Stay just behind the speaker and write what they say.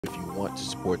If you want to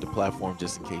support the platform,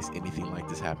 just in case anything like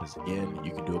this happens again, you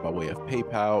can do it by way of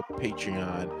PayPal,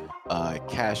 Patreon,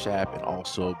 Cash App, and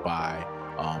also by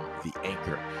the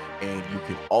Anchor. And you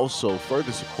can also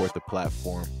further support the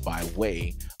platform by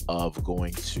way of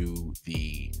going to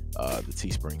the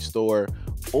Teespring store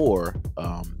or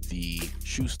the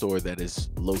shoe store that is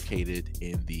located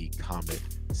in the comment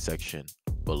section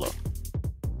below.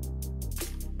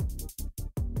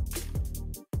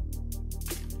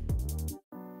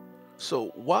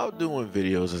 So while doing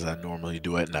videos as I normally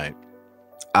do at night,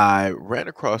 I ran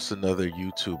across another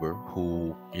YouTuber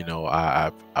who,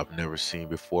 I've never seen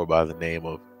before by the name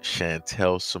of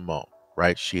Chantel Simone.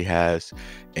 Right? She has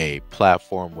a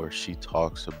platform where she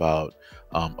talks about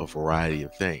a variety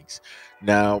of things.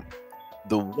 Now,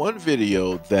 the one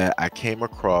video that I came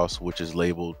across, which is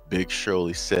labeled Big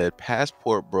Shirley said,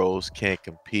 "Passport Bros can't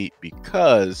compete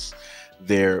because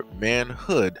their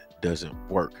manhood doesn't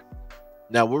work."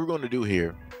 Now, what we're going to do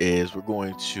here is we're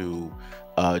going to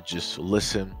just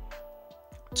listen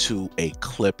to a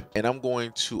clip, and I'm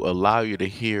going to allow you to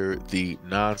hear the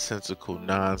nonsensical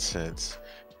nonsense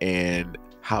and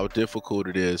how difficult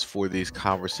it is for these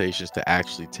conversations to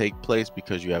actually take place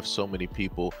because you have so many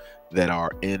people that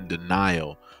are in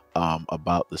denial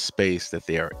about the space that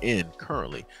they are in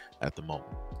currently at the moment.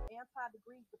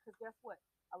 Anti-degrees because guess what?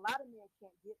 A lot of men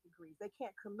can't get degrees. They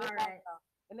can't commit All right. enough,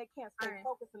 and they can't stay All right.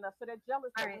 focused enough. So they're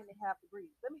jealous All of right. when they have degrees.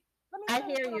 Let me I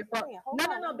finish hear what you, I'm but saying. Hold no,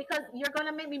 on. no, no, because you're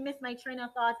gonna make me miss my train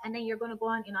of thought, and then you're gonna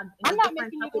go on in I'm a not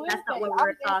different making you topic. do That's not anything. what I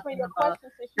we're was answering talking your about. question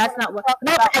since you That's wanted not to what. talk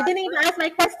No, about I my didn't even degrees. ask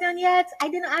my question yet. I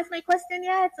didn't ask my question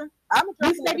yet. I'm You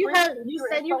addressing the said you degrees have. since You you're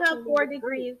said you have insulting me 4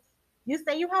 degrees. You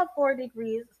say you have 4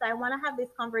 degrees. So I want to have this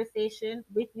conversation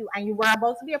with you, and you were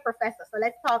about to be a professor. So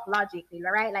let's talk logically,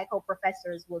 all right? Like how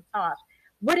professors will talk.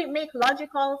 Would it make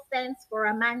logical sense for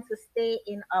a man to stay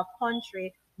in a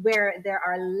country where there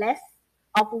are less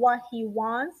of what he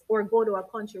wants, or go to a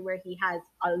country where he has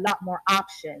a lot more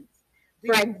options?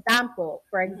 For example,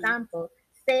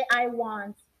 say I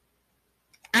want,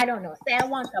 I don't know, say I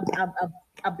want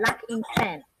a black ink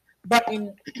pen, but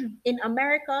in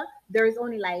America there's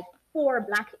only like 4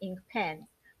 black ink pens,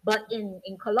 but in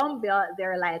Colombia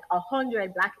there are like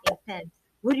 100 black ink pens.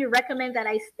 Would you recommend that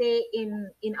I stay in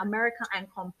America and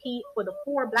compete for the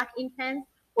 4 black ink pens,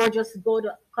 or just go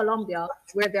to Colombia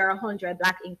where there are 100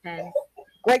 black ink pens?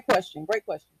 Great question. Great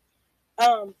question.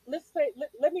 Let's say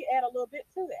let me add a little bit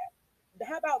to that.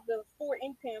 How about the four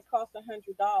ink pens cost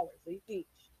 $100 each,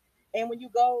 and when you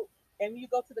go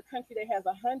to the country that has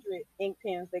 100 ink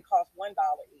pens, they cost $1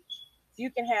 each. So you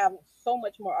can have so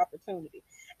much more opportunity.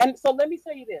 And so let me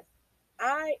tell you this: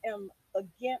 I am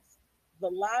against the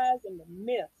lies and the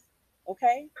myths.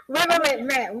 Okay, Wait, I'm wait, wait,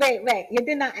 against. wait, wait, wait. You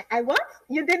did not. I what?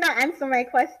 You did not answer my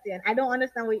question. I don't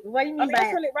understand what you I'm mean by.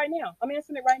 answering it right now. I'm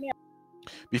answering it right now.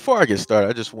 Before I get started,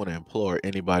 I just want to implore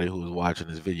anybody who is watching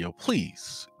this video,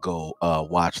 please go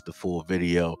watch the full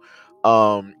video.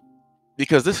 Um,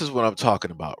 because this is what I'm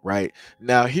talking about, right?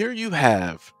 Now, here you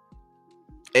have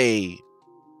a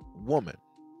woman,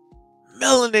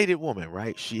 melanated woman,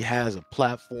 right? She has a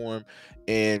platform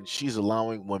and she's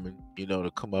allowing women,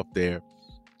 to come up there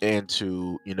and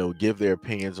to, give their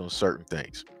opinions on certain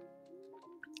things.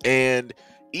 And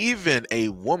even a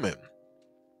woman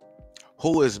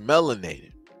who is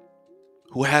melanated,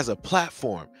 who has a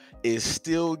platform, is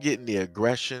still getting the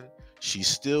aggression. She's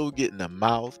still getting the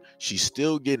mouth. She's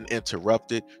still getting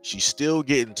interrupted. She's still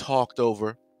getting talked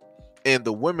over. And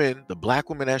the women, the black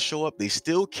women that show up, they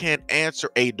still can't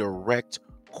answer a direct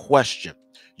question.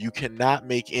 You cannot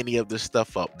make any of this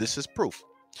stuff up. This is proof.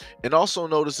 And also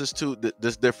notice this too,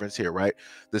 this difference here, right?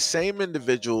 The same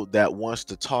individual that wants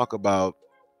to talk about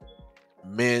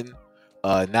men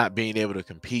not being able to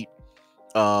compete,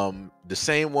 the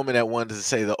same woman that wanted to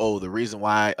say that, oh, the reason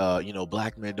why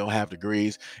black men don't have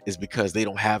degrees is because they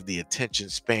don't have the attention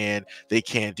span, they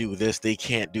can't do this, they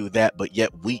can't do that, but yet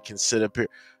we can sit up here,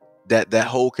 that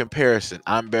whole comparison,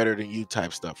 I'm better than you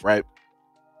type stuff, right?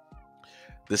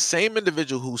 The same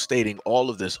individual who's stating all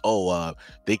of this, oh,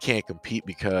 they can't compete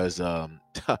because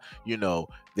you know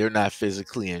they're not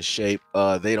physically in shape,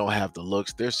 they don't have the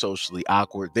looks, they're socially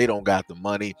awkward, they don't got the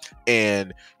money,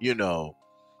 and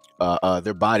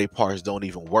their body parts don't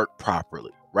even work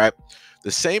properly, right?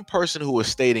 The same person who was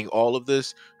stating all of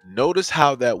this, notice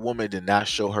how that woman did not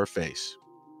show her face.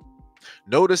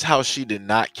 Notice how she did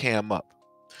not cam up.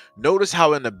 Notice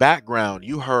how in the background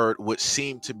you heard what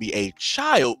seemed to be a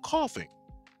child coughing.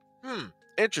 Hmm,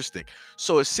 interesting.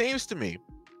 So it seems to me,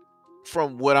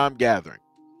 from what I'm gathering,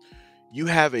 you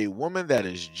have a woman that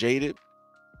is jaded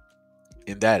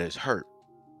and that is hurt,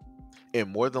 and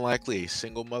more than likely a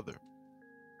single mother.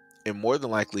 and more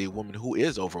than likely a woman who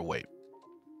is overweight,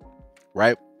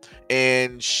 right?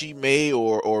 And she may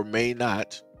or may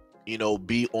not,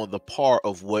 be on the par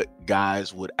of what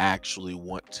guys would actually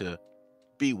want to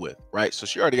be with, right? So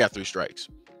she already got 3 strikes.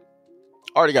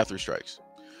 Already got 3 strikes.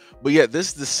 But yet this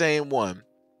is the same one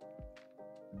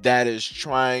that is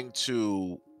trying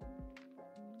to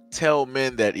tell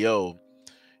men that, yo,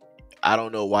 I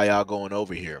don't know why y'all going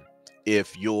over here.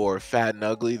 If you're fat and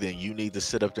ugly, then you need to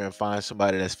sit up there and find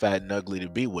somebody that's fat and ugly to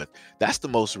be with. That's the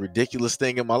most ridiculous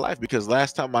thing in my life, because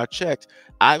last time I checked,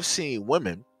 I've seen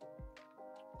women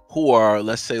who are,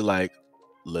 let's say, like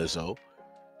Lizzo.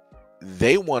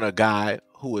 They want a guy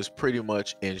who is pretty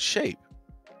much in shape.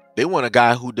 They want a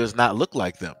guy who does not look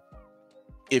like them.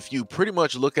 If you pretty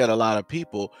much look at a lot of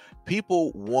people,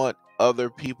 people want other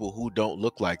people who don't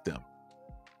look like them.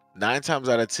 9 times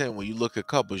out of 10, when you look at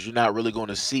couples, you're not really going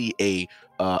to see a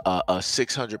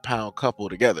 600-pound couple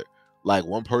together. Like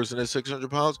one person is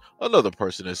 600 pounds, another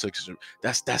person is 600.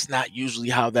 That's not usually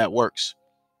how that works.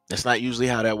 That's not usually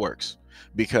how that works,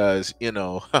 because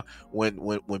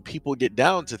when people get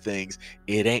down to things,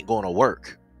 it ain't going to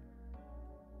work.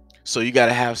 So you got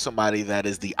to have somebody that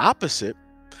is the opposite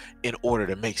in order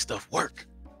to make stuff work.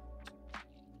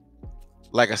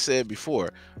 Like I said before,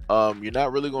 you're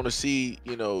not really going to see,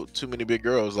 too many big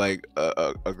girls. Like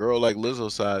a girl like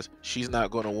Lizzo's size, she's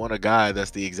not going to want a guy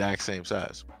that's the exact same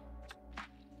size.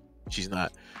 She's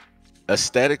not.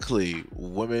 Aesthetically,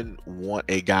 women want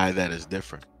a guy that is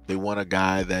different. They want a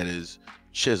guy that is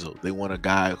chiseled. They want a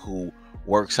guy who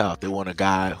works out. They want a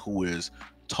guy who is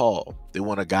tall. They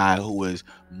want a guy who is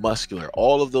muscular.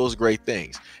 All of those great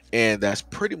things. And that's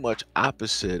pretty much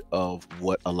opposite of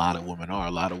what a lot of women are.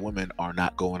 A lot of women are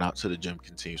not going out to the gym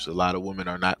continuously. A lot of women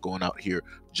are not going out here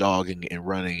jogging and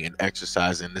running and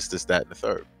exercising, this, that, and the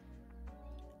third.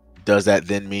 Does that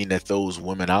then mean that those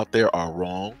women out there are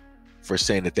wrong for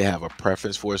saying that they have a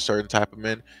preference for a certain type of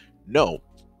men? No,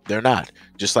 they're not.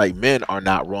 Just like men are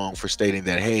not wrong for stating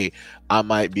that, hey, I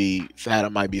might be fat, I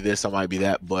might be this, I might be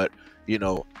that, but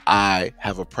I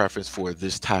have a preference for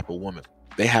this type of woman.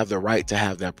 They have the right to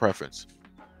have that preference.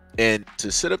 And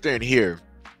to sit up there and hear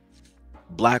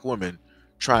black women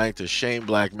trying to shame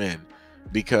black men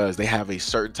because they have a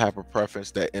certain type of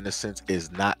preference that in a sense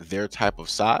is not their type of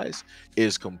size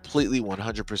is completely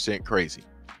 100% crazy.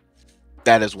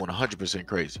 That is 100%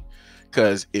 crazy.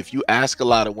 Because if you ask a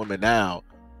lot of women now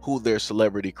who their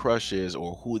celebrity crush is,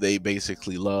 or who they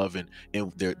basically love and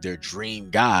their dream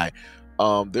guy,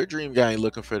 their dream guy ain't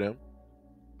looking for them.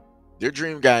 Their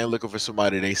dream guy ain't looking for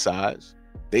somebody their size.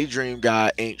 Their dream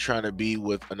guy ain't trying to be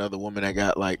with another woman that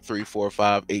got like 3, 4,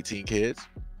 5, 18 kids.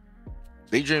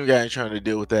 Their dream guy ain't trying to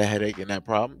deal with that headache and that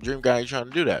problem. Dream guy ain't trying to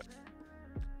do that.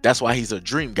 That's why he's a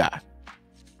dream guy,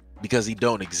 because he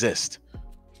don't exist.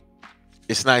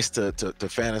 It's nice to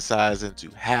fantasize and to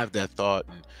have that thought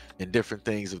and different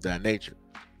things of that nature.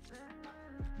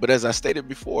 But as I stated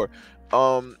before,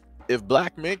 if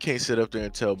black men can't sit up there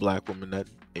and tell black women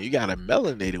nothing, and you got a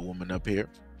melanated woman up here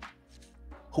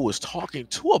who is talking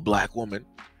to a black woman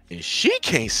and she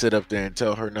can't sit up there and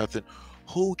tell her nothing,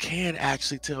 who can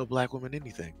actually tell black women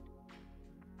anything?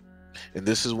 And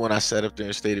this is when I sat up there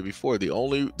and stated before, the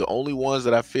only ones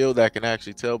that I feel that can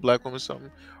actually tell black women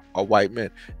something are white men.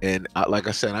 And like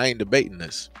I said, I ain't debating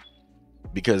this,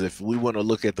 because if we want to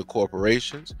look at the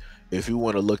corporations, if we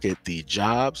want to look at the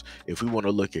jobs, if we want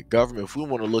to look at government, if we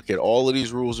want to look at all of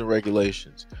these rules and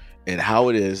regulations and how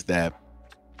it is that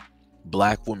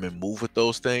black women move with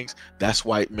those things, that's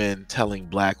white men telling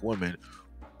black women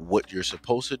what you're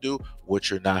supposed to do, what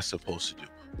you're not supposed to do,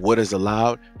 what is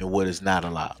allowed and what is not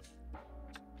allowed.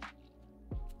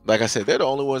 Like I said, they're the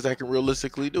only ones that can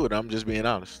realistically do it. I'm just being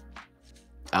honest.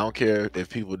 I don't care if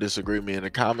people disagree with me in the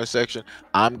comment section.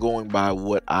 I'm going by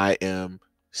what I am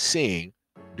seeing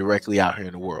directly out here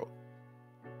in the world.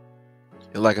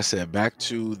 And like I said, back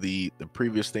to the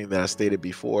previous thing that I stated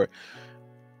before,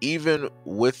 even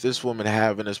with this woman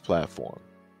having this platform,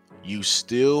 you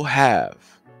still have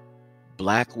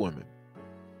black women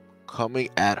coming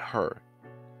at her,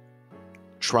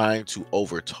 trying to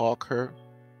overtalk her,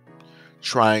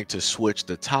 trying to switch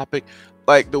the topic.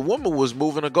 Like, the woman was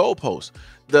moving a goalpost.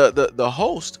 The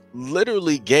host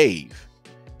literally gave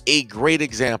a great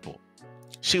example.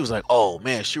 She was like, oh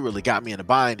man, she really got me in a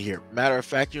bind here. Matter of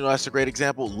fact, that's a great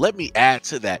example. Let me add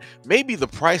to that. Maybe the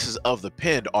prices of the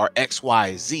pen are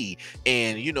XYZ,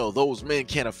 and those men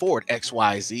can't afford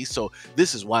XYZ, so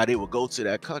this is why they would go to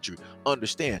that country.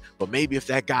 Understand? But maybe if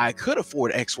that guy could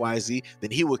afford XYZ, then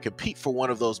he would compete for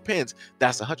one of those pens.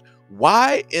 That's 100.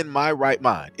 Why in my right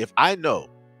mind, if I know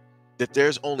that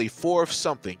there's only 4 of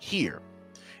something here,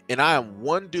 and I am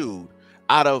one dude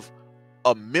out of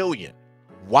a million.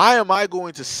 Why am I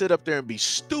going to sit up there and be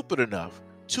stupid enough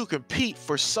to compete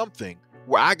for something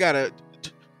where I gotta,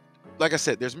 like I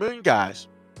said, there's a million guys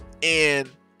and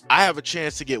I have a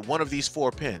chance to get one of these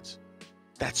 4 pins?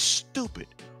 That's stupid.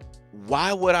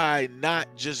 Why would I not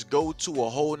just go to a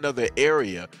whole nother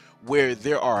area where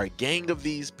there are a gang of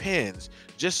these pins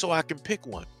just so I can pick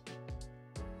one?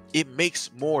 It makes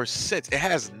more sense. It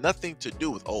has nothing to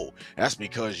do with, oh, that's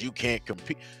because you can't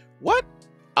compete. What?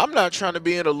 I'm not trying to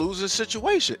be in a losing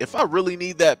situation. If I really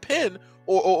need that pin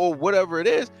or whatever it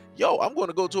is, yo, I'm going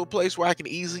to go to a place where I can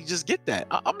easily just get that.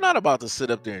 I'm not about to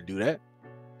sit up there and do that.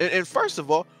 And first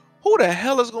of all, who the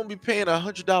hell is going to be paying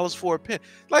 $100 for a pin?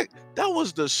 Like, that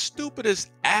was the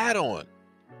stupidest add-on.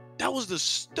 That was the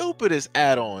stupidest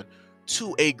add-on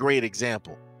to a great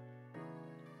example.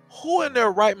 Who in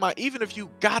their right mind, even if you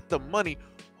got the money,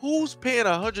 who's paying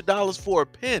 $100 for a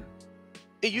pin?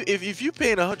 If you're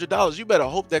paying $100, you better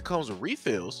hope that comes with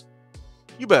refills.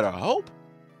 You better hope.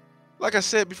 Like I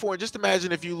said before, just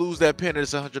imagine if you lose that pin and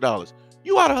it's $100.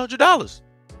 You out $100.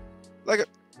 Like,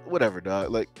 whatever,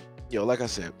 dog. Like, yo, like I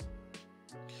said,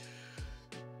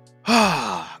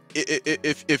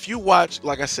 if you watch,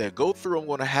 like I said, go through. I'm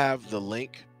going to have the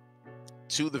link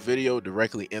to the video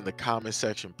directly in the comment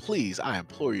section. Please, I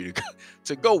implore you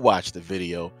to go watch the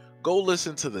video. Go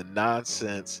listen to the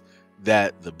nonsense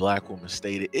that the black woman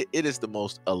stated. It is the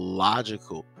most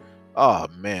illogical. Oh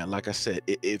man, like I said,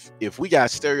 if we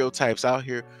got stereotypes out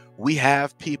here, we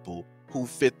have people who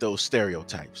fit those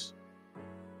stereotypes.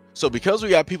 So because we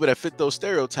got people that fit those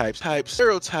stereotypes,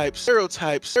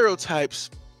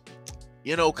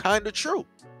 you know, kind of true.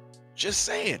 Just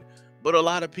saying. But a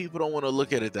lot of people don't want to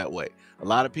look at it that way. A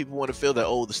lot of people want to feel that,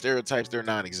 oh, the stereotypes, they're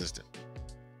non-existent.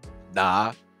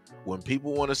 Nah, when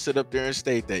people want to sit up there and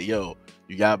state that, yo,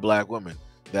 you got black women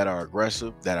that are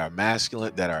aggressive, that are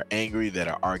masculine, that are angry, that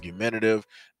are argumentative,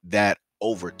 that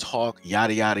overtalk,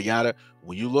 yada, yada, yada.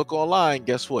 When you look online,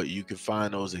 guess what? You can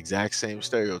find those exact same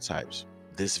stereotypes.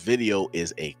 This video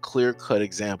is a clear-cut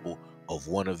example of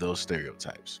one of those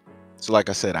stereotypes. So like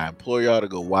I said, I implore y'all to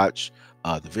go watch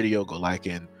the video, go like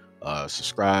and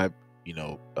subscribe, you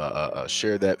know,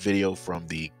 share that video from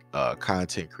the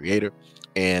content creator,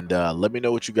 and let me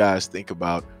know what you guys think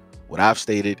about what I've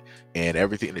stated and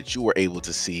everything that you were able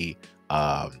to see,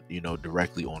 you know,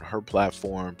 directly on her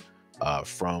platform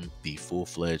from the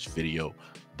full-fledged video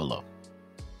below.